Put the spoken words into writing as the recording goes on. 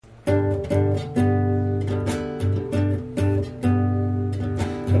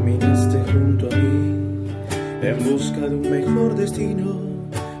busca de un mejor destino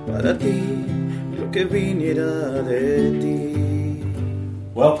para ti, lo que viniera de ti.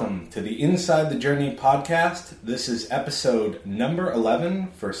 Welcome to the Inside the Journey podcast. This is episode number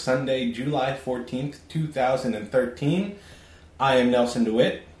 11 for Sunday, July 14th, 2013. I am Nelson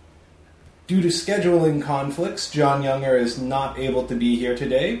DeWitt. Due to scheduling conflicts, John Younger is not able to be here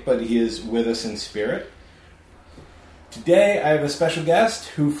today, but he is with us in spirit. Today I have a special guest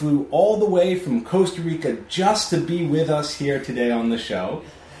who flew all the way from Costa Rica just to be with us here today on the show.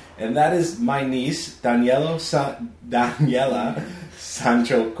 And that is my niece, Daniela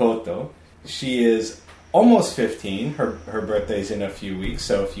Sancho Cotto. She is almost 15. Her birthday's in a few weeks,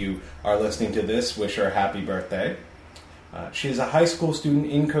 so if you are listening to this, wish her a happy birthday. She is a high school student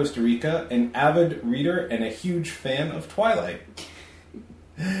in Costa Rica, an avid reader, and a huge fan of Twilight.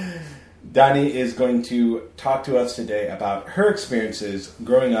 Danii is going to talk to us today about her experiences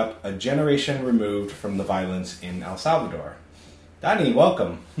growing up a generation removed from the violence in El Salvador. Danii,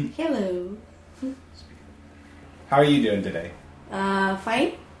 welcome. Hello. How are you doing today?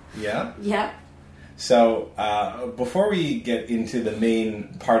 Fine. Yeah? Yeah. So, before we get into the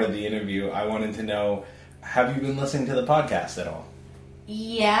main part of the interview, I wanted to know, have you been listening to the podcast at all?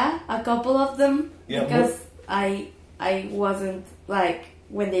 Yeah, a couple of them. Yeah, because I wasn't, like,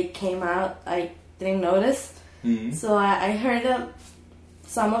 when they came out, I didn't notice. Mm-hmm. So I heard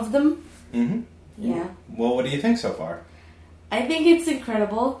some of them. Mm-hmm. Yeah. Well, what do you think so far? I think it's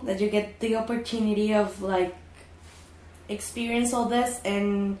incredible that you get the opportunity of, like, experience all this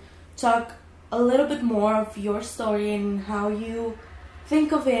and talk a little bit more of your story and how you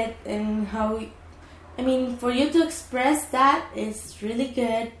think of it and how... I mean, for you to express that is really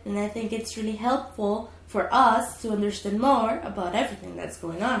good, and I think it's really helpful for us to understand more about everything that's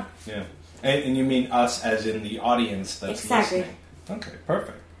going on. Yeah. And you mean us as in the audience that's listening? Okay,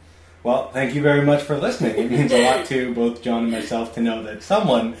 perfect. Well, thank you very much for listening. It means a lot to both John and myself to know that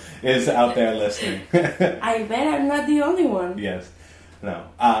someone is out there listening. I bet I'm not the only one. Yes. No.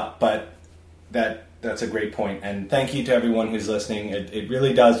 But that's a great point. And thank you to everyone who's listening. It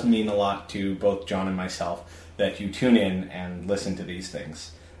really does mean a lot to both John and myself that you tune in and listen to these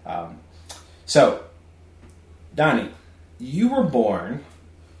things. So, Danii, you were born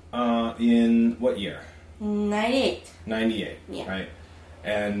in what year? 98. 98, yeah. Right?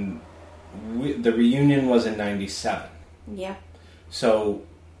 And the reunion was in 97. Yeah. So,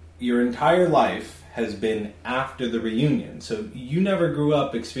 your entire life has been after the reunion. So, you never grew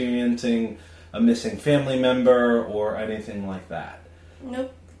up experiencing a missing family member or anything like that.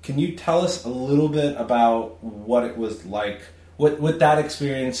 Nope. Can you tell us a little bit about what it was like, what that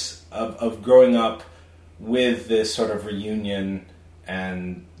experience of growing up with this sort of reunion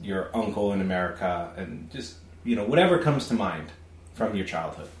and your uncle in America and just, whatever comes to mind from your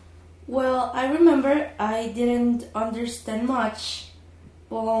childhood? Well, I remember I didn't understand much.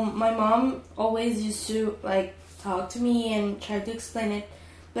 Well, my mom always used to, like, talk to me and try to explain it,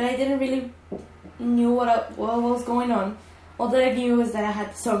 but I didn't really knew what was going on. All that I knew was that I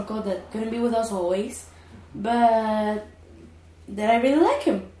had this uncle that couldn't be with us always, but that I really like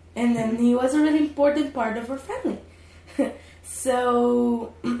him. And then he was a really important part of our family.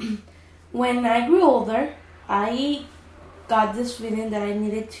 So, when I grew older, I got this feeling that I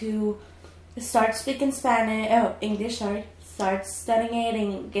needed to start speaking English, start studying it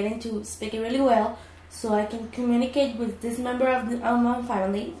and getting to speak it really well, so I can communicate with this member of my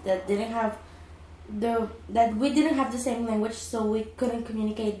family that we didn't have the same language, so we couldn't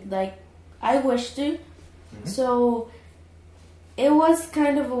communicate like I wished to. Mm-hmm. So it was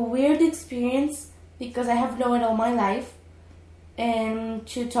kind of a weird experience because I have known it all my life, and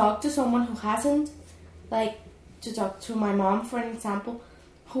to talk to someone who hasn't, like to talk to my mom, for example,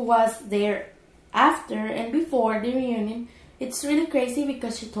 who was there after and before the reunion, it's really crazy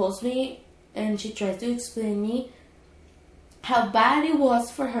because she tells me and she tries to explain me how bad it was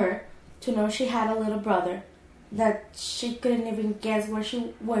for her to know she had a little brother that she couldn't even guess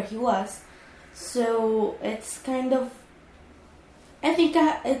where he was. So it's kind of, I think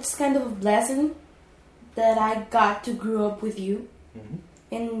it's kind of a blessing that I got to grow up with you, mm-hmm.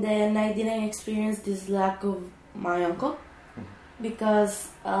 and then I didn't experience this lack of my uncle, mm-hmm. because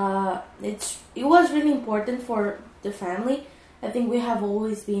it was really important for the family. I think we have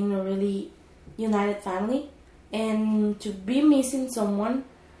always been a really united family, and to be missing someone,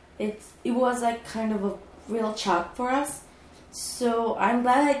 it was like kind of a real shock for us. So I'm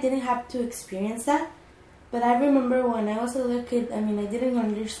glad I didn't have to experience that. But I remember when I was a little kid, I didn't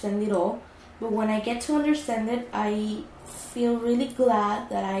understand it all. But when I get to understand it, I feel really glad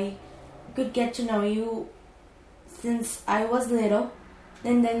that I could get to know you since I was little.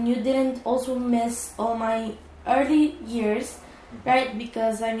 And then you didn't also miss all my early years, right?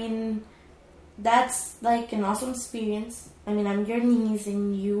 Because I mean, that's like an awesome experience. I mean, I'm your niece,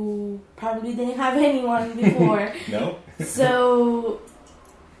 and you probably didn't have anyone before. No. So,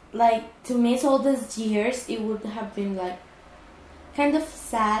 like, to miss all those years, it would have been like kind of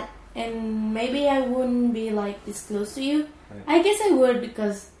sad, and maybe I wouldn't be like this close to you. Right. I guess I would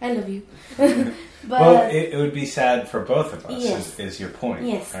because I love you. But Well, it would be sad for both of us, Yes. is your point.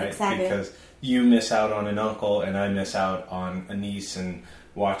 Yes, right? exactly. Because you miss out on an uncle, and I miss out on a niece, and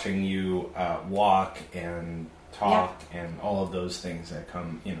watching you walk and talk and all of those things that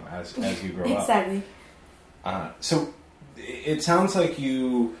come, as you grow up. exactly. So it sounds like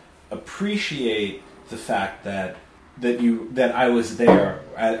you appreciate the fact that I was there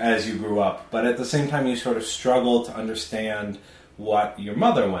as you grew up, but at the same time you sort of struggle to understand what your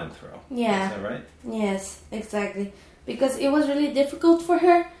mother went through. Yeah. Is that right? Yes, exactly. Because it was really difficult for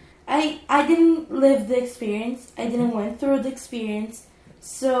her. I didn't live the experience. I didn't went through the experience.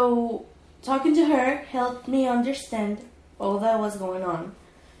 So talking to her helped me understand all that was going on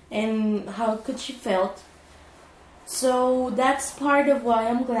and how could she felt. So that's part of why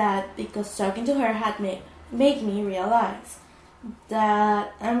I'm glad, because talking to her had made me realize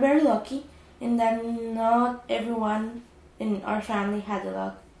that I'm very lucky and that not everyone in our family had the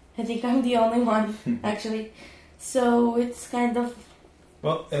luck. I think I'm the only one, actually. So it's kind of...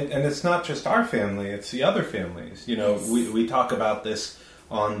 Well, and it's not just our family, it's the other families. Yes. We talk about this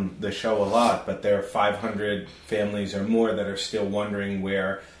on the show a lot, but there are 500 families or more that are still wondering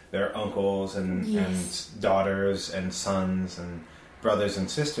where their uncles and daughters and sons and brothers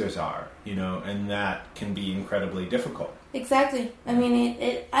and sisters are, and that can be incredibly difficult. Exactly. I mean,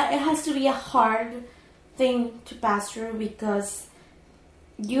 it has to be a hard thing to pass through because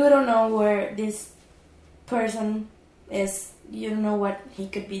you don't know where this person is. You don't know what he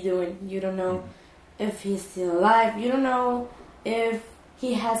could be doing. You don't know if he's still alive. You don't know if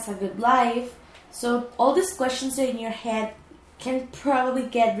he has a good life. So all these questions in your head can probably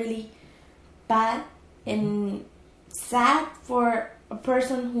get really bad and sad for a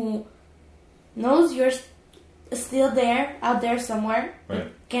person who knows you're still there, out there somewhere, Right.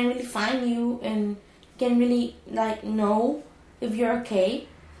 can really find you and can really know if you're okay.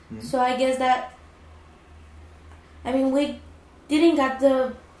 So I guess that, I mean, we didn't get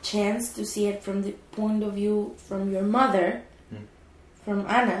the chance to see it from the point of view from your mother, from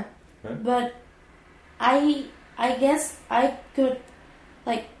Anna, Right. but I guess I could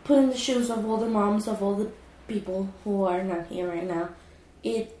put in the shoes of all the moms of all the people who are not here right now.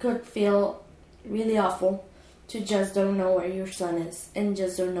 It could feel really awful to just don't know where your son is and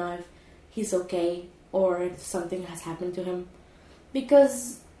just don't know if he's okay or if something has happened to him,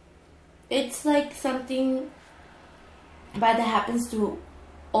 because it's like something bad that happens to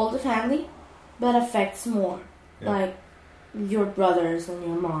all the family but affects more like your brothers and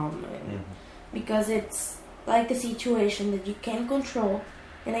your mom, and because it's like a situation that you can't control,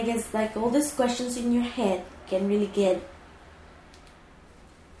 and I guess all these questions in your head can really get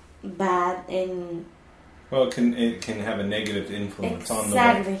bad. And Well, it can have a negative influence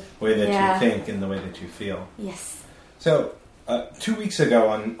Exactly. on the way that Yeah. you think and the way that you feel. yes, So, 2 weeks ago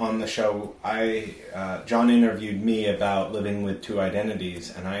on the show, John interviewed me about living with two identities,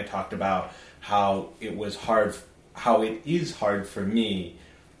 and I talked about how it is hard for me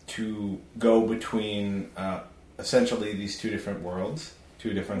to go between essentially these two different worlds,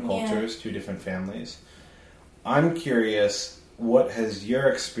 two different cultures, two different families. I'm curious, what has your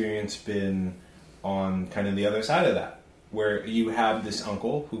experience been on kind of the other side of that, where you have this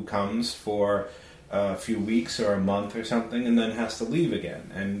uncle who comes for a few weeks or a month or something and then has to leave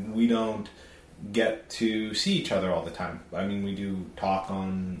again, and we don't get to see each other all the time. I mean, we do talk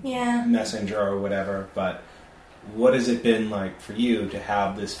on Messenger or whatever, but what has it been like for you to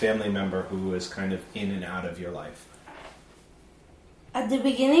have this family member who is kind of in and out of your life? at the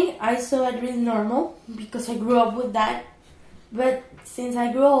beginning I saw it really normal because I grew up with that, but since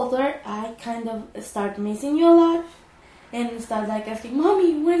I grew older I kind of start missing you a lot and start asking,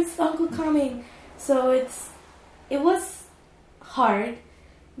 Mommy, when's Uncle coming? So it was hard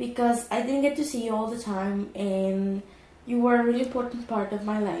because I didn't get to see you all the time, and you were a really important part of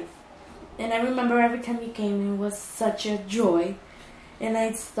my life. And I remember every time you came, it was such a joy. And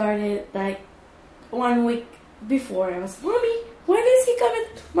I started 1 week before, I was, Mommy, when is he coming?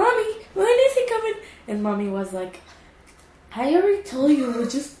 Mommy, when is he coming? And Mommy was like, I already told you,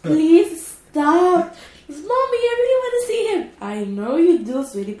 just please stop. Mommy, I really want to see him. I know you do,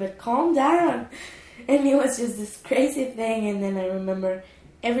 sweetie, but calm down. And it was just this crazy thing. And then I remember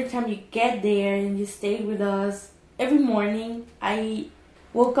every time you get there and you stay with us, every morning I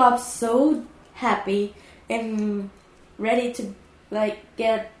woke up so happy and ready to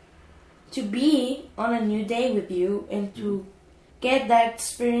get to be on a new day with you and to get that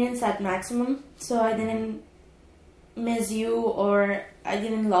experience at maximum, so I didn't miss you or I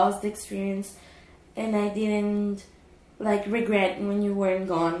didn't lose the experience, and I didn't regret when you weren't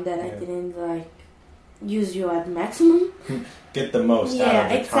gone that I didn't use you at maximum. Get the most out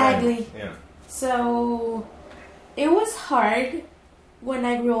of the exactly. time. Yeah. So it was hard when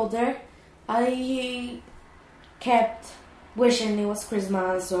I grew older. I kept wishing it was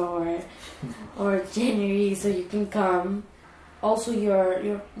Christmas or January so you can come. Also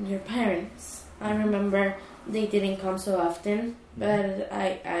your parents. I remember they didn't come so often, but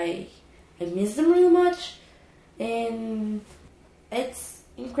I miss them really much, and it's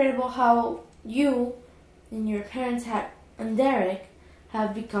incredible how you and your parents and Derek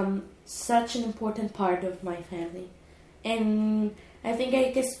have become such an important part of my family. And I think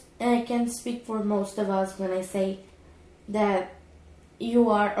I can speak for most of us when I say that you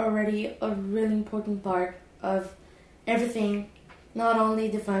are already a really important part of everything, not only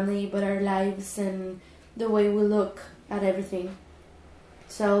the family but our lives and the way we look at everything.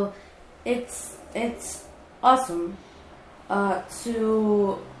 So it's awesome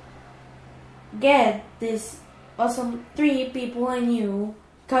to get this awesome 3 people I knew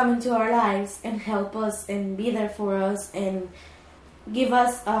come into our lives and help us and be there for us and give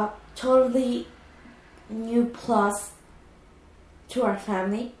us a totally new plus to our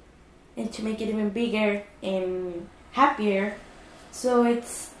family and to make it even bigger and happier. So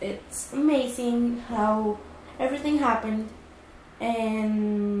it's amazing how everything happened.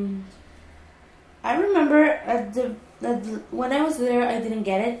 And I remember when I was there I didn't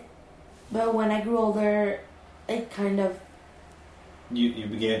get it, but when I grew older it kind of you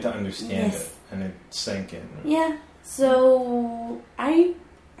began to understand it and it sank in. Yeah. So I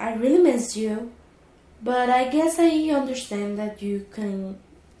really miss you, but I guess I understand that you can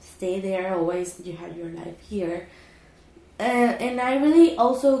stay there always. You have your life here, and I really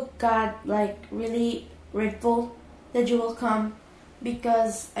also got really grateful that you will come,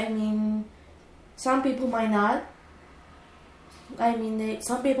 because I mean, some people might not. I mean,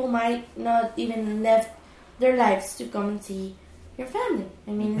 some people might not even left their lives to come and see your family.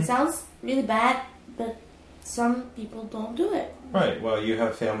 I mean, it sounds really bad, but some people don't do it. Right. Well, you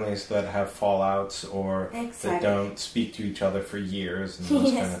have families that have fallouts or that don't speak to each other for years and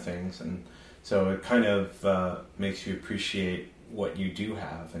those kind of things. And so it kind of makes you appreciate what you do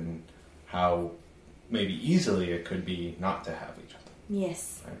have and how maybe easily it could be not to have each other.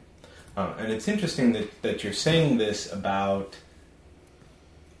 Yes. Right. And it's interesting that you're saying this about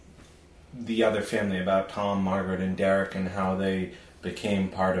the other family, about Tom, Margaret, and Derek, and how they became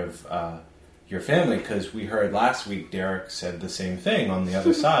part of your family, because we heard last week Derek said the same thing on the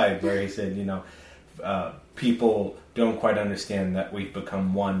other side, where he said, people don't quite understand that we've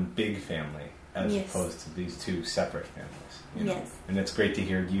become one big family as opposed to these 2 separate families. Yes. And it's great to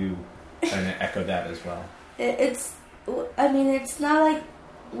hear you kind of echo that as well. It's not like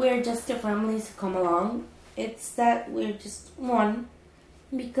we're just 2 families who come along. It's that we're just one,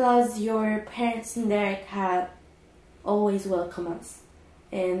 because your parents and Derek had always welcomed us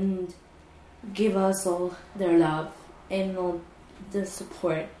and give us all their love and all the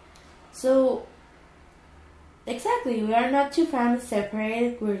support. So, exactly, we are not 2 families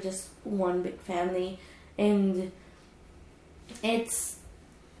separated, we're just one big family, and it's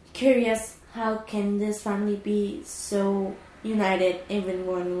curious how can this family be so united even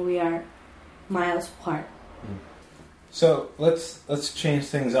when we are miles apart. So let's change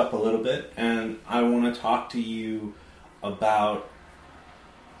things up a little bit, and I want to talk to you about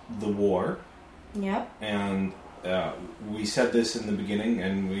the war. Yep. And we said this in the beginning,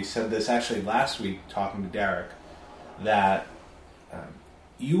 and we said this actually last week talking to Derek, that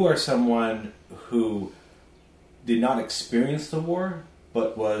you are someone who did not experience the war,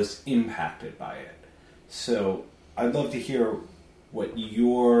 but was impacted by it. So I'd love to hear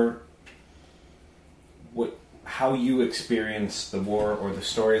how you experienced the war or the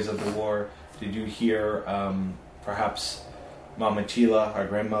stories of the war. Did you hear perhaps Mama Chila, our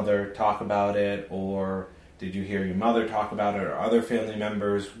grandmother, talk about it, or did you hear your mother talk about it, or other family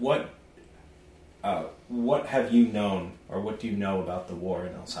members? What have you known, or what do you know about the war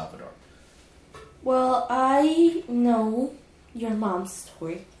in El Salvador? Well, I know your mom's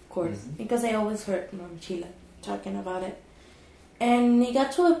story, of course, because I always heard Mama Chila talking about it. And it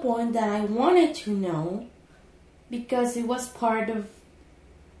got to a point that I wanted to know, because it was part of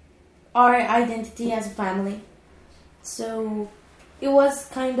our identity as a family. So it was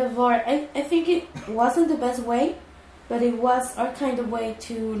kind of I think it wasn't the best way, but it was our kind of way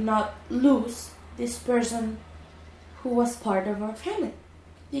to not lose this person who was part of our family.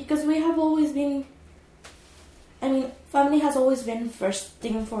 Because we have always been, family has always been first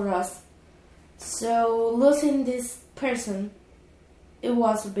thing for us. So losing this person, it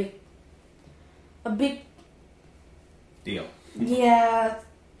was a big deal. Yeah,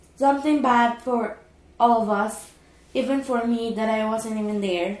 something bad for all of us, even for me that I wasn't even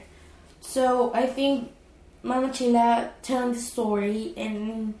there. So I think Mama Chila telling the story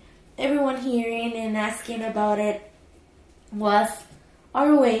and everyone hearing and asking about it was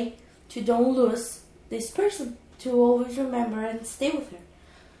our way to don't lose this person, to always remember and stay with her.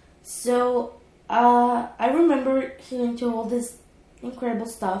 So I remember hearing to all this incredible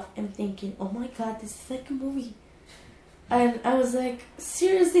stuff and thinking, oh my god, this is like a movie. And I was like,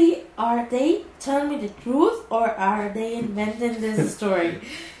 seriously, are they telling me the truth or are they inventing this story?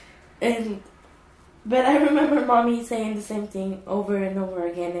 But I remember mommy saying the same thing over and over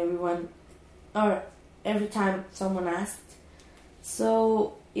again, every time someone asked.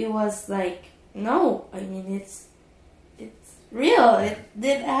 So it was like, no, it's real. It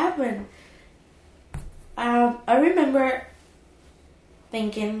did happen. I remember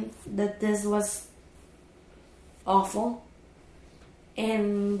thinking that this was awful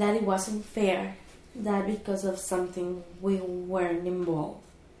and that it wasn't fair, that because of something we weren't involved,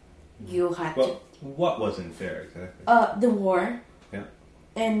 you had to. What wasn't fair exactly? The war. Yeah.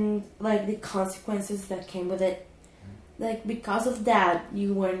 And like the consequences that came with it. Like because of that,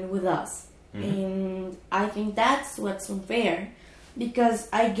 you weren't with us. Mm-hmm. And I think that's what's unfair, because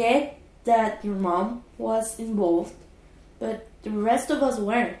I get that your mom was involved, but the rest of us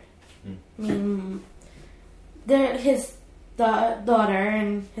weren't. His daughter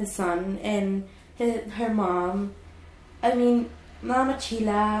and his son and her mom. Mama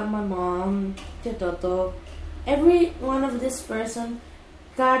Chila, my mom, Tio Toto, every one of this person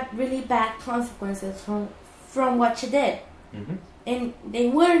got really bad consequences from what she did. Mm-hmm. And they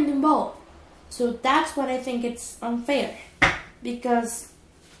weren't involved. So that's what I think it's unfair. Because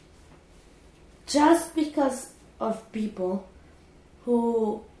just because of people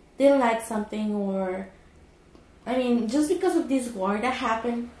who didn't like something, or just because of this war that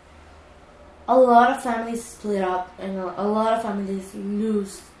happened, a lot of families split up and a lot of families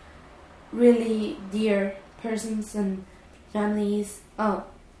lose really dear persons and families.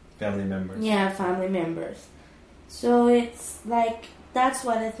 Family members. Yeah, family members. So it's like, that's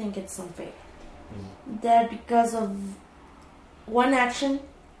what I think it's unfair. That because of one action,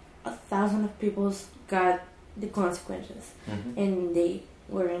 1,000 of people got the consequences. Mm-hmm. And they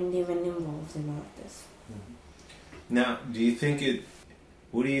weren't even involved in all of this. Mm-hmm. Now,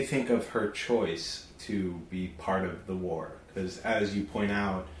 what do you think of her choice to be part of the war? Because as you point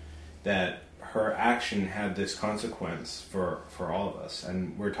out, that her action had this consequence for all of us.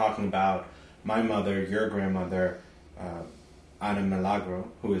 And we're talking about my mother, your grandmother, Ana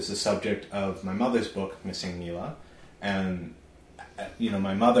Milagro, who is the subject of my mother's book, Missing Mila. And,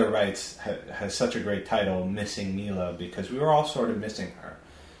 my mother has such a great title, Missing Mila, because we were all sort of missing her.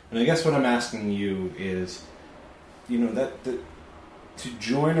 And I guess what I'm asking you is, to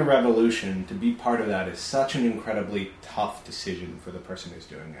join a revolution, to be part of that, is such an incredibly tough decision for the person who's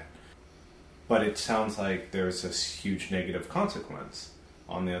doing it. But it sounds like there's this huge negative consequence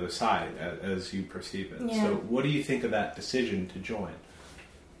on the other side, as you perceive it. Yeah. So what do you think of that decision to join?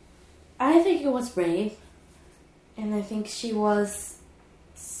 I think it was brave. And I think she was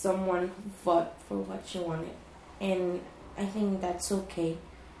someone who fought for what she wanted. And I think that's okay.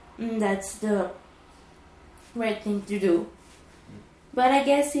 That's the right thing to do. But I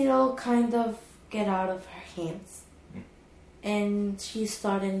guess it all kind of get out of her hands. And she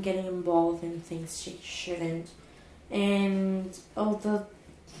started getting involved in things she shouldn't. And all the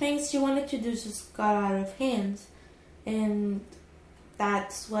things she wanted to do just got out of hands. And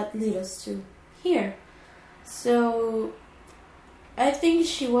that's what led us to here. So I think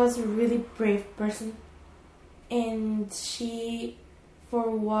she was a really brave person. And she,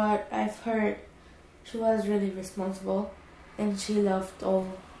 for what I've heard, she was really responsible. And she loved all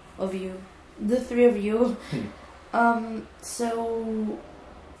of you, the three of you. So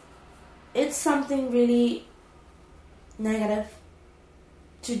it's something really negative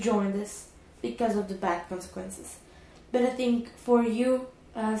to join this because of the bad consequences. But I think for you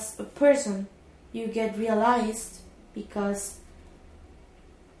as a person, you get realized because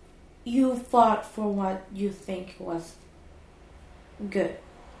you fought for what you think was good.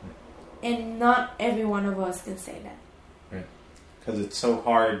 And not every one of us can say that. Right. Because it's so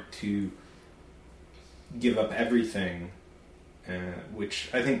hard to give up everything, which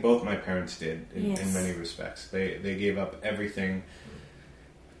I think both my parents did in many respects. They gave up everything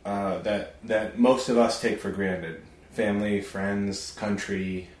that most of us take for granted. Family, friends,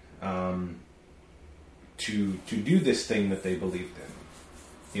 country, to do this thing that they believed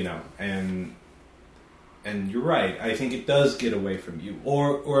in, and you're right. I think it does get away from you,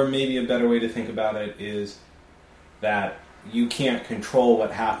 or maybe a better way to think about it is that you can't control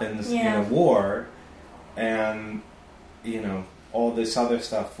what happens in a war, and all this other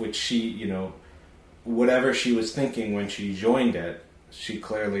stuff, which she, whatever she was thinking when she joined it, she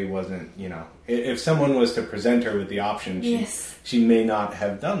clearly wasn't, if someone was to present her with the option, she may not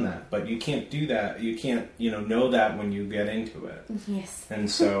have done that. But you can't do that. You can't, know that when you get into it. Yes.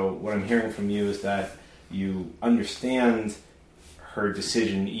 And so what I'm hearing from you is that you understand her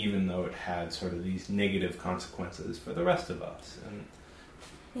decision, even though it had sort of these negative consequences for the rest of us. And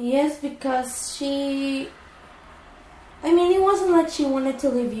yes, because it wasn't like she wanted to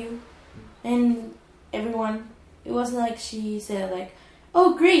leave you and everyone. It wasn't like she said, like,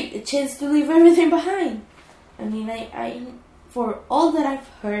 oh, great, a chance to leave everything behind. I for all that I've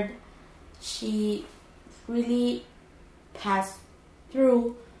heard, she really passed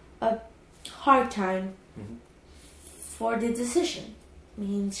through a hard time for the decision.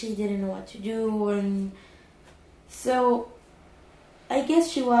 She didn't know what to do, and so I guess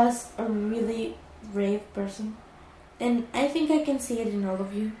she was a really brave person. And I think I can see it in all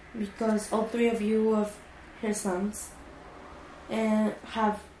of you, because all three of you have her sons and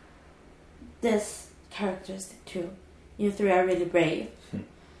have this characteristic too. You three are really brave.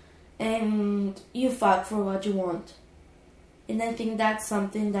 And you fought for what you want. And I think that's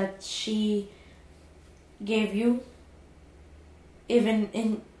something that she gave you, even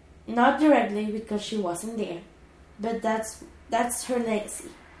in not directly because she wasn't there, but that's her legacy.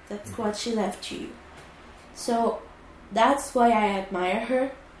 That's what she left to you. So that's why I admire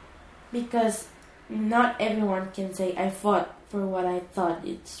her, because not everyone can say, I fought for what I thought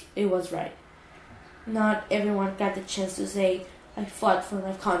it was right. Not everyone got the chance to say, I fought for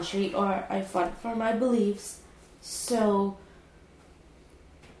my country, or I fought for my beliefs. So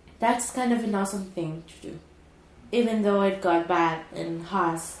that's kind of an awesome thing to do. Even though it got bad and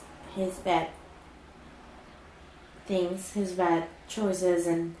has his bad things, his bad choices,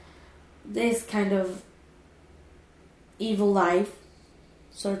 and this kind of evil life,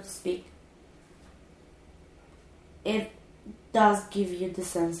 so to speak, it does give you the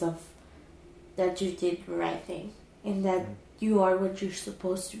sense of that you did the right thing and that you are what you're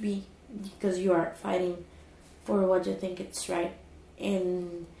supposed to be, because you are fighting for what you think it's right,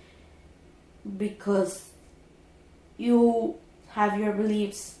 and because you have your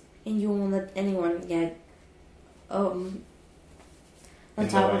beliefs and you won't let anyone get on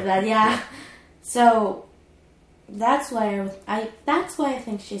top of that. Yeah. So that's why I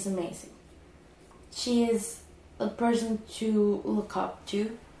think she's amazing. She is a person to look up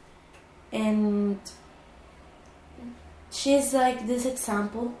to, and she's like this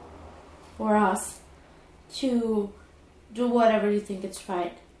example for us to do whatever you think it's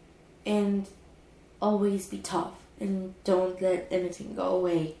right and always be tough and don't let anything go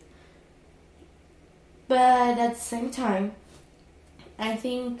away. But at the same time, I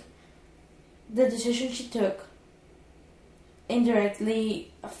think the decision she took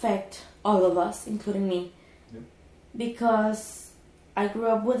indirectly affect all of us, including me. Yep. Because I grew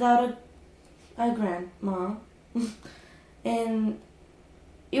up without a grandma. And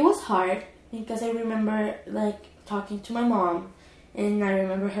it was hard, because I remember talking to my mom, and I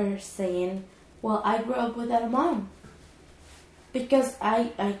remember her saying, well, I grew up without a mom. Because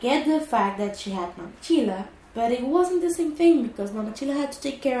I get the fact that she had Mama Chila, but it wasn't the same thing, because Mama Chila had to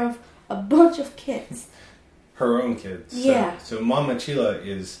take care of a bunch of kids. Her own kids. Yeah. So Mama Chila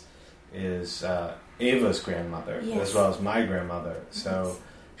is Ava's grandmother, yes, as well as my grandmother. So yes,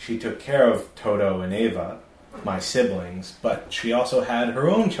 she took care of Toto and Ava, my siblings, but she also had her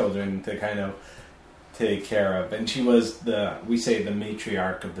own children to kind of take care of. And she was the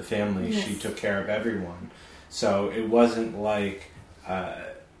matriarch of the family. Yes. She took care of everyone. So it wasn't like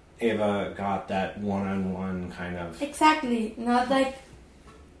Ava got that one-on-one kind of... Exactly. Not like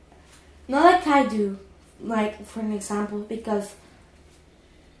I do, for an example, because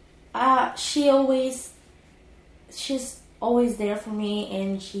she's always there for me,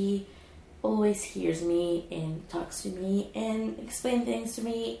 and she always hears me and talks to me and explains things to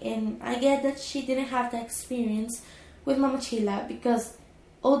me. And I get that she didn't have that experience with Mama Chila, because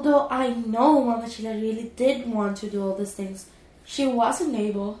although I know Mama Chila really did want to do all these things, she wasn't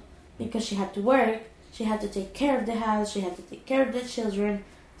able, because she had to work, she had to take care of the house, she had to take care of the children.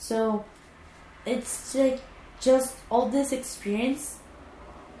 So it's just all this experience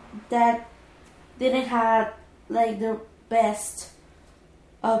that didn't have the best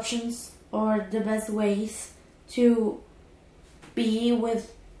options or the best ways to be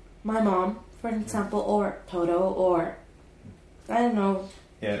with my mom, for example, or Toto, or I don't know.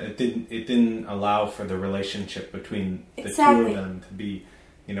 Yeah, it didn't allow for the relationship between the Exactly. two of them to be,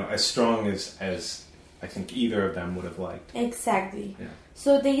 as strong as I think either of them would have liked. Exactly. Yeah.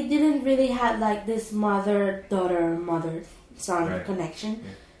 So they didn't really have like this mother-daughter, mother-son Right. connection,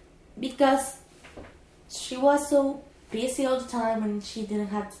 Yeah. because she was so busy all the time and she didn't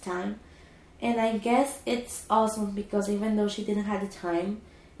have the time. And I guess it's awesome because even though she didn't have the time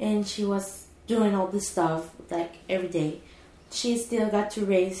and she was doing all this stuff like every day, she still got to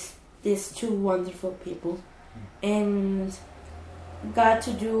raise these two wonderful people and got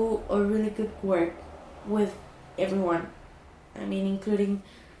to do a really good work with everyone. I mean, including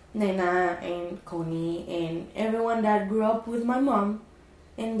Nena and Connie and everyone that grew up with my mom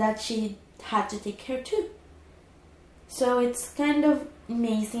and that she had to take care too. So it's kind of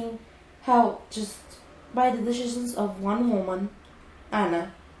amazing how just by the decisions of one woman,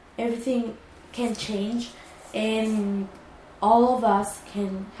 Anna, everything can change and all of us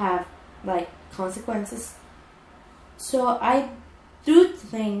can have like consequences. So I do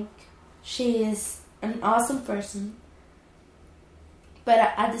think she is an awesome person, but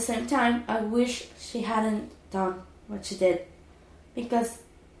at the same time I wish she hadn't done what she did, because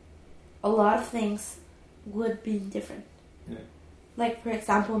a lot of things would be different. Yeah. Like, for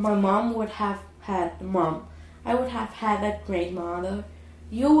example, my mom would have had a mom. I would have had a great mother.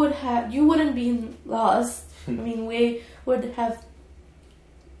 You wouldn't be lost. I mean, we would have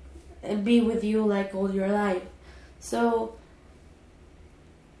be with you like all your life. So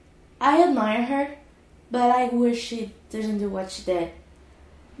I admire her, but I wish she didn't do what she did.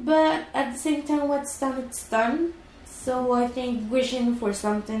 But at the same time, what's done, it's done. So I think wishing for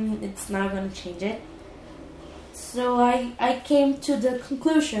something, it's not going to change it. So I came to the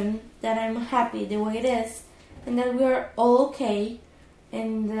conclusion that I'm happy the way it is, and that we're all okay.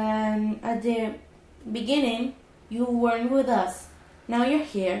 And then at the beginning, you weren't with us. Now you're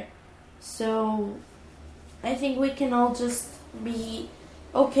here. So I think we can all just be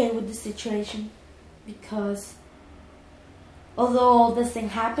okay with the situation, because although all this thing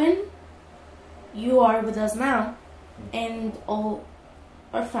happened, you are with us now, and all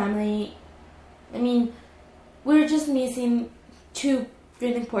our family. I mean, we're just missing two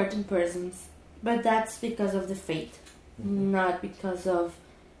really important persons, but that's because of the fate, not because of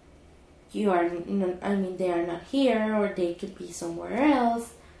they are not here or they could be somewhere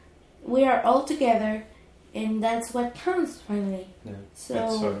else. We are all together, and that's what counts finally. Yeah. So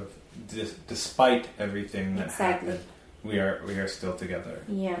it's sort of despite everything that Exactly. happened, we are still together.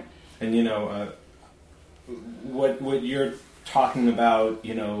 yeah, And what you're talking about,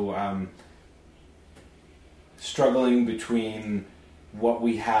 struggling between what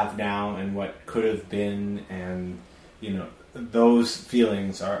we have now and what could have been, and those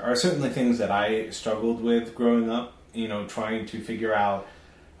feelings are certainly things that I struggled with growing up. Trying to figure out,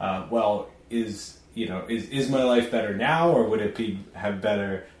 is my life better now, or would it have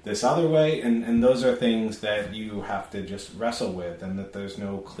better this other way? And those are things that you have to just wrestle with, and that there's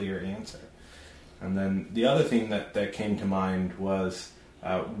no clear answer. And then the other thing that came to mind was,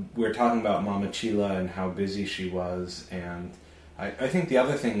 we're talking about Mama Chila and how busy she was, and I think the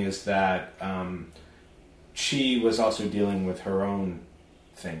other thing is that she was also dealing with her own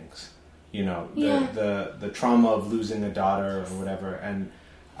things, the trauma of losing a daughter or whatever. And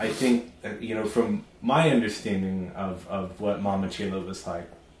I think, from my understanding of what Mama Chila was like,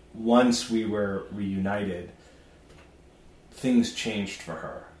 once we were reunited, things changed for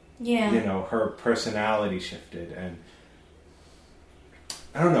her. yeah, Her personality shifted, and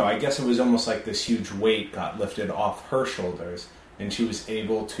I don't know, I guess it was almost like this huge weight got lifted off her shoulders, and she was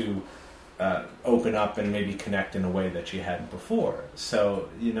able to open up and maybe connect in a way that she hadn't before. So,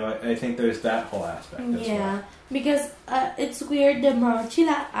 I think there's that whole aspect as well. Because it's weird. The Mama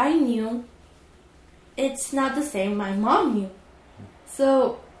Chila I knew, it's not the same my mom knew.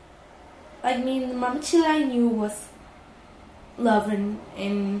 So, I mean, the Mama Chila I knew was loving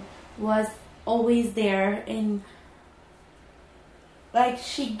and was always there, and like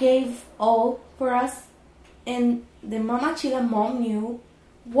she gave all for us. And the Mama Chila mom knew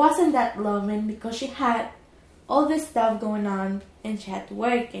wasn't that loving, because she had all this stuff going on and she had to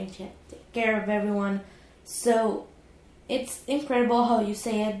work and she had to take care of everyone. So it's incredible how you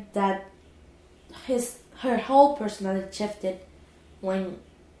say it, that her whole personality shifted when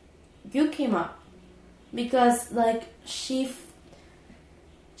you came up, because like she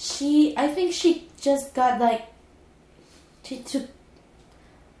I think she just got like, she took,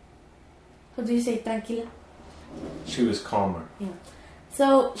 how do you say tranquila? She was calmer. Yeah.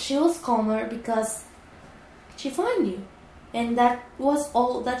 So she was calmer because she found you. And that was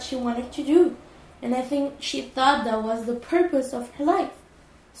all that she wanted to do. And I think she thought that was the purpose of her life.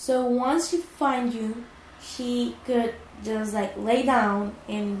 So once she found you, she could just like lay down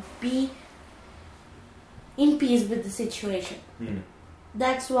and be in peace with the situation.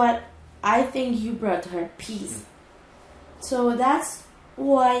 That's what I think you brought her, peace. So that's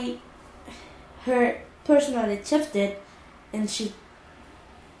why her personality shifted and she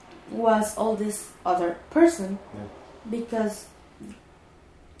was all this other person because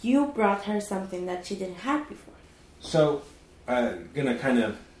you brought her something that she didn't have before. So, gonna kind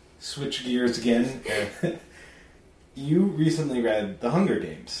of switch gears again. You recently read The Hunger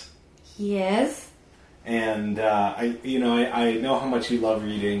Games. Yes. And I know how much you love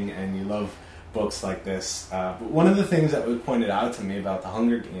reading and you love books like this. But one of the things that was pointed out to me about The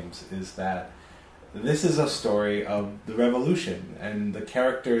Hunger Games is that this is a story of the revolution, and the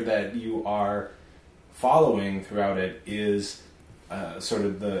character that you are following throughout it is sort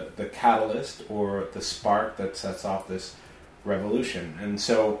of the catalyst or the spark that sets off this revolution. And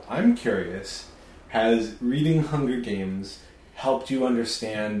so I'm curious, has reading Hunger Games helped you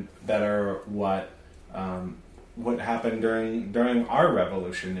understand better what happened during our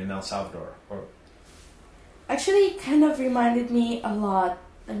revolution in El Salvador? Actually, it kind of reminded me a lot.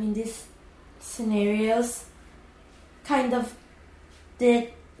 I mean, these scenarios kind of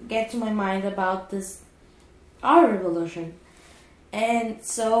did get to my mind about our revolution. And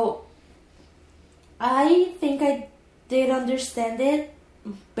so I think I did understand it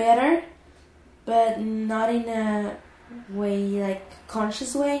better, but not in a way, like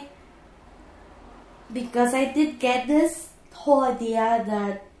conscious way. Because I did get this whole idea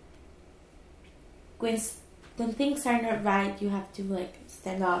that when things are not right, you have to like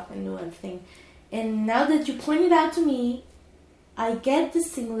stand up and do everything. And now that you pointed out to me, I get the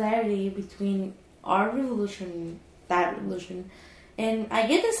similarity between our revolution and that revolution. And I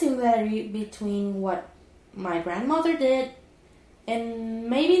get the similarity between what my grandmother did and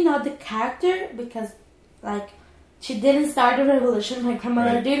maybe not the character, because like she didn't start a revolution. My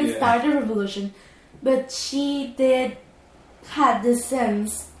grandmother didn't start a revolution. But she did have the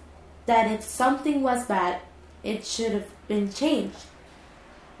sense that if something was bad, it should have been changed.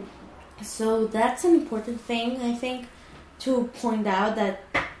 So that's an important thing, I think, to point out that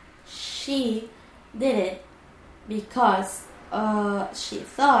she did it because she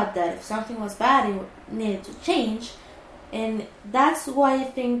thought that if something was bad, it needed to change. And that's why I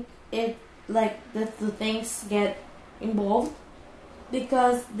think the things get involved,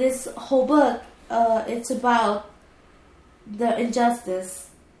 because this whole book, it's about the injustice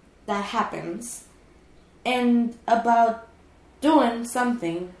that happens and about doing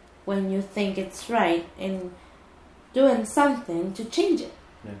something when you think it's right and doing something to change it.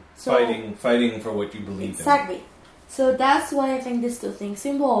 Yeah. So, fighting for what you believe in. Exactly. So that's why I think these two things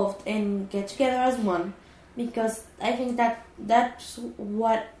involved and get together as one, because I think that's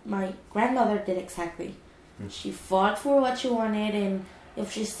what my grandmother did exactly. She fought for what she wanted, and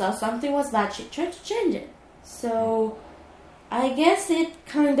if she saw something was bad, she tried to change it. So I guess it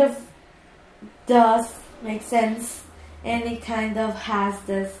kind of does make sense, and it kind of has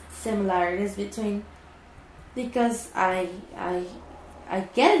this similarities between, because I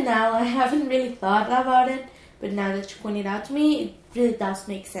get it now. I haven't really thought about it, but now that you pointed out to me, it really does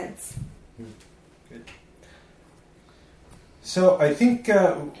make sense. Good. So I think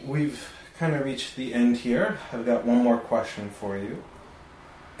we've kind of reached the end here. I've got one more question for you.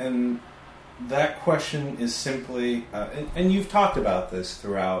 And that question is simply, and you've talked about this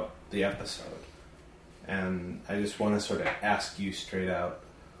throughout the episode, and I just want to sort of ask you straight out,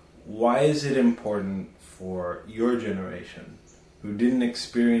 why is it important for your generation, who didn't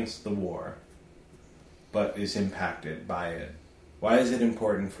experience the war, but is impacted by it, why is it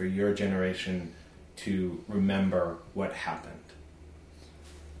important for your generation to remember what happened?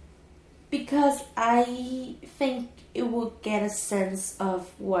 Because I think it will get a sense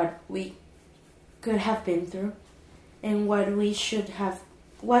of what we could have been through and what we should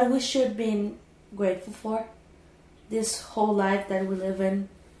be grateful for. This whole life that we live in,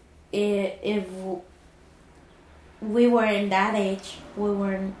 if we were in that age, we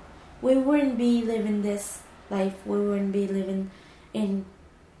wouldn't be living this life. We wouldn't be living in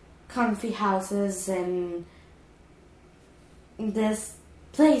comfy houses and these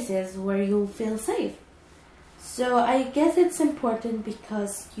places where you feel safe. So I guess it's important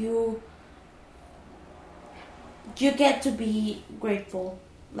because you get to be grateful,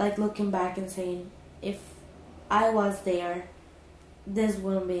 like looking back and saying, if I was there, this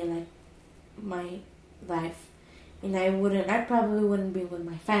wouldn't be like my life. and I probably wouldn't be with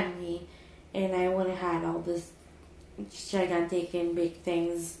my family, and I wouldn't have all this gigantic and big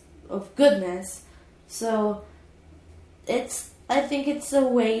things of goodness. So I think it's a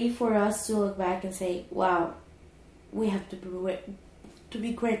way for us to look back and say, wow, we have to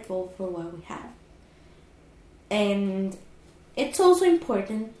be grateful for what we have. And it's also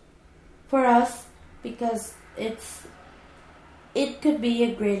important for us because it could be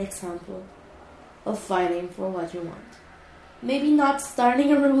a great example of fighting for what you want. Maybe not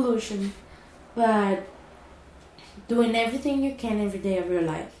starting a revolution, but doing everything you can every day of your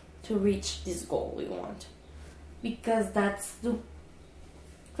life to reach this goal you want. Because that's the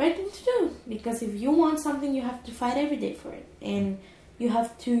right thing to do. Because if you want something, you have to fight every day for it. And you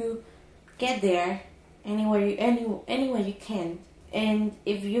have to get there any way you can. And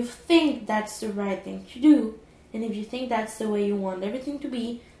if you think that's the right thing to do, and if you think that's the way you want everything to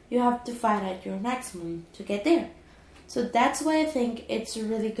be, you have to fight at your maximum to get there. So that's why I think it's a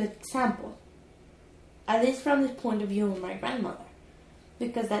really good example. At least from the point of view of my grandmother.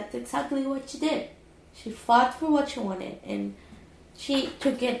 Because that's exactly what she did. She fought for what she wanted, and she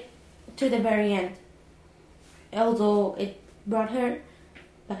took it to the very end. Although it brought her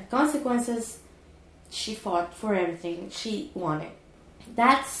bad consequences, she fought for everything she wanted.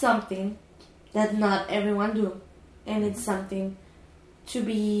 That's something that not everyone do, and it's something to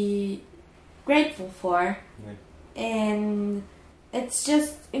be grateful for. Yeah. And it's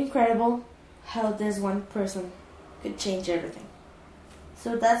just incredible how this one person could change everything.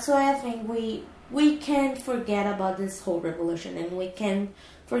 So that's why I think we can't forget about this whole revolution, and we can't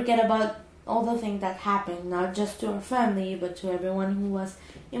forget about all the things that happened, not just to our family, but to everyone who was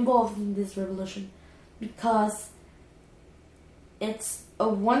involved in this revolution, because it's a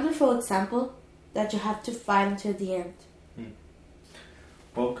wonderful example that you have to fight until the end.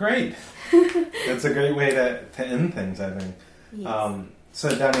 Well, great. That's a great way to end things, I think. Yes. So,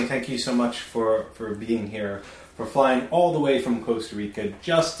 Danii, thank you so much for being here, for flying all the way from Costa Rica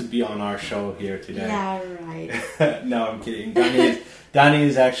just to be on our show here today. Yeah, right. No, I'm kidding. Danii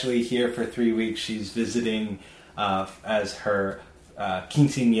is actually here for 3 weeks. She's visiting as her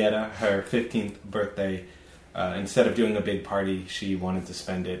quinceañera, her 15th birthday. Instead of doing a big party, she wanted to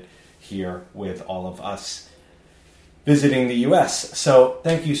spend it here with all of us visiting the U.S. So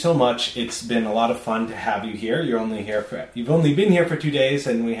thank you so much. It's been a lot of fun to have you here. You've only been here for 2 days,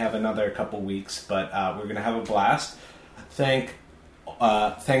 and we have another couple weeks, but we're going to have a blast. Thanks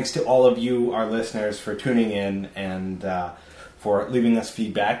to all of you, our listeners, for tuning in and for leaving us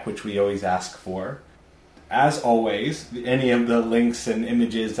feedback, which we always ask for. As always, any of the links and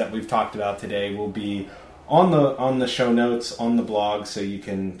images that we've talked about today will be on the show notes on the blog, so you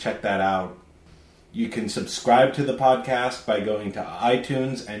can check that out. You can subscribe to the podcast by going to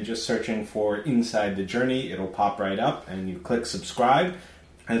iTunes and just searching for Inside the Journey. It'll pop right up and you click subscribe.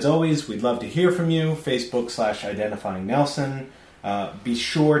 As always, we'd love to hear from you. Facebook/Identifying Nelson. Be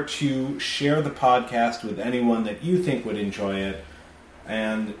sure to share the podcast with anyone that you think would enjoy it.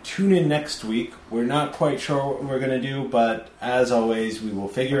 And tune in next week. We're not quite sure what we're going to do, but as always, we will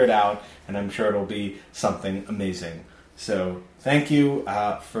figure it out, and I'm sure it'll be something amazing. So thank you.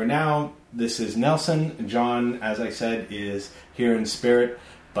 For now, this is Nelson. John, as I said, is here in spirit,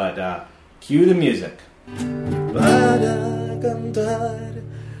 but cue the music. Para cantar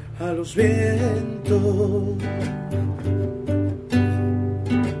a los vientos